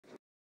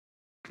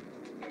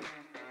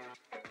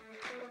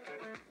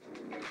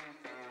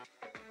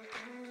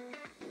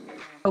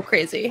go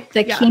crazy.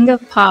 The king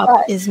of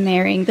pop is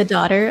marrying the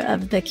daughter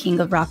of the king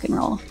of rock and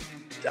roll.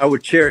 I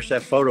would cherish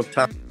that photo of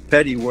Tom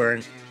Petty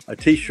wearing a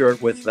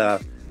T-shirt with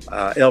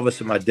Elvis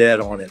and my dad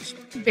on it.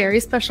 Very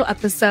special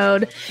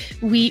episode.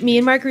 Me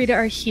and Margarita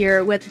are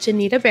here with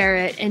Janita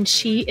Barrett, and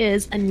she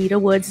is Anita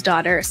Wood's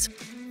daughter.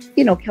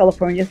 You know,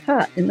 California's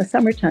hot in the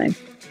summertime.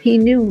 He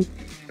knew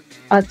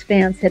us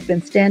fans had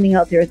been standing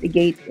out there at the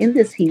gate in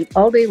this heat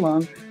all day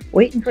long,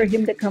 waiting for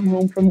him to come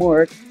home from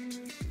work.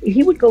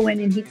 He would go in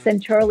and he'd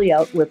send Charlie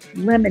out with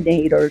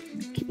lemonade or,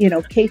 you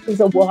know, cases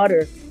of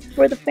water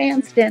for the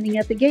fans standing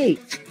at the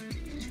gate.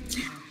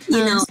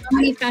 You know, so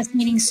many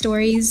fascinating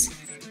stories.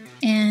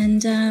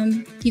 And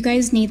you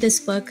guys need this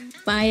book.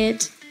 Buy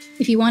it.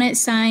 If you want it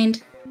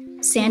signed,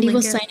 Sandy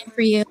will sign it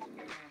for you.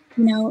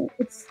 You know,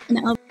 it's an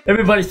Elvis.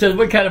 Everybody says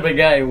what kind of a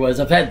guy he was.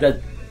 I've had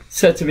that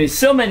said to me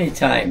so many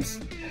times.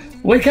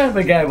 What kind of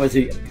a guy was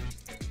he?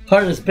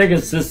 Heart as big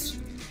as this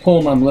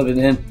home I'm living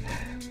in.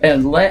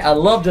 And I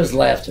loved his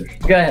laughter.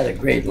 The guy had a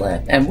great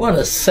laugh. And what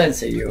a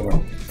sense of humor.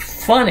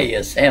 Funny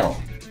as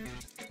hell.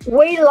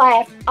 We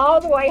laughed all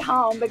the way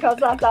home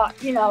because I thought,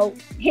 you know,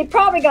 he's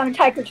probably going to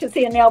take her to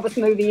see an Elvis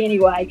movie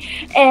anyway.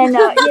 And,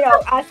 you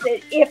know, I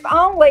said, if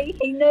only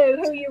he knew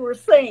who you were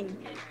seeing.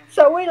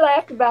 So we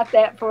laughed about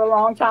that for a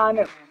long time.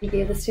 He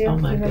gave this to you? Oh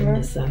my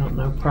goodness, I don't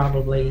know.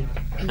 Probably,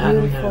 beautiful. I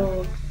don't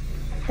know.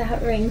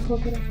 That ring,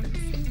 hold it up.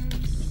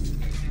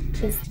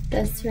 Is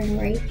this ring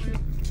right?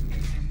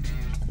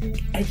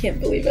 I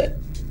can't believe it.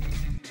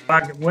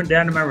 I went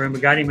down to my room,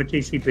 got him a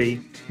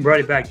TCP,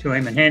 brought it back to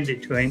him and handed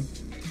it to him.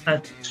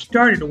 I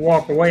started to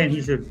walk away and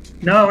he said,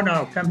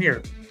 no, come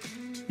here.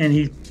 And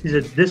he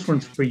said, this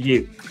one's for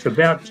you. It's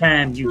about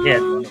time you had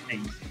one of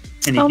these.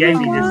 And he gave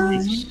me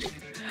this piece.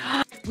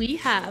 We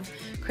have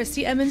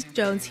Christy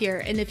Emmons-Jones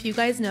here, and if you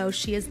guys know,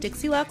 she is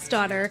Dixie Locke's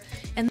daughter.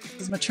 And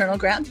his maternal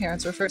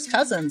grandparents were first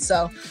cousins,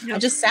 so I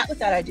just sat with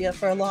that idea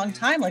for a long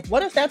time. Like,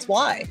 what if that's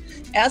why?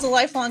 As a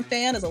lifelong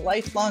fan, as a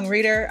lifelong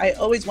reader, I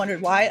always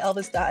wondered why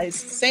Elvis dies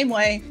same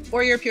way,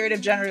 4-year period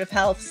of generative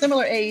health,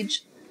 similar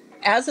age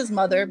as his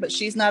mother, but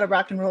she's not a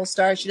rock and roll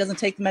star. She doesn't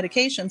take the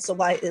medication, so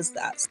why is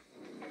that?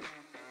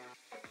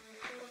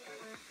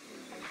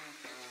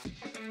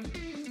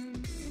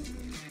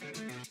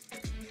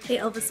 Hey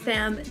Elvis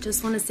fam,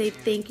 just want to say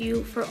thank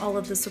you for all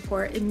of the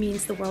support. It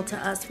means the world to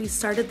us. We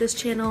started this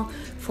channel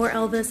for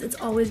Elvis. It's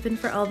always been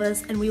for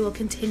Elvis, and we will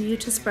continue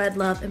to spread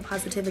love and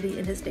positivity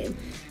in his name.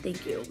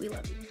 Thank you. We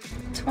love you.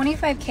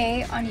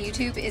 25K on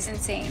YouTube is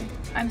insane.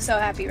 I'm so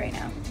happy right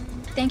now.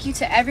 Thank you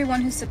to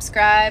everyone who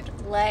subscribed,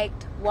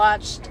 liked,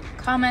 watched,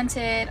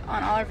 commented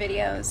on all our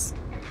videos.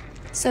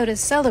 So to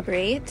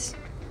celebrate,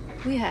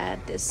 we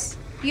had this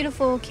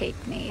beautiful cake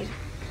made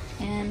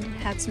and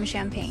had some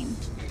champagne.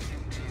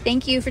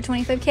 Thank you for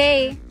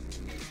 25K.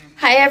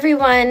 Hi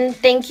everyone,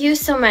 thank you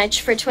so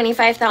much for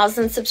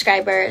 25,000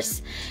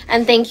 subscribers,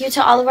 and thank you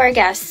to all of our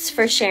guests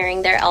for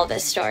sharing their Elvis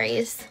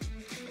stories.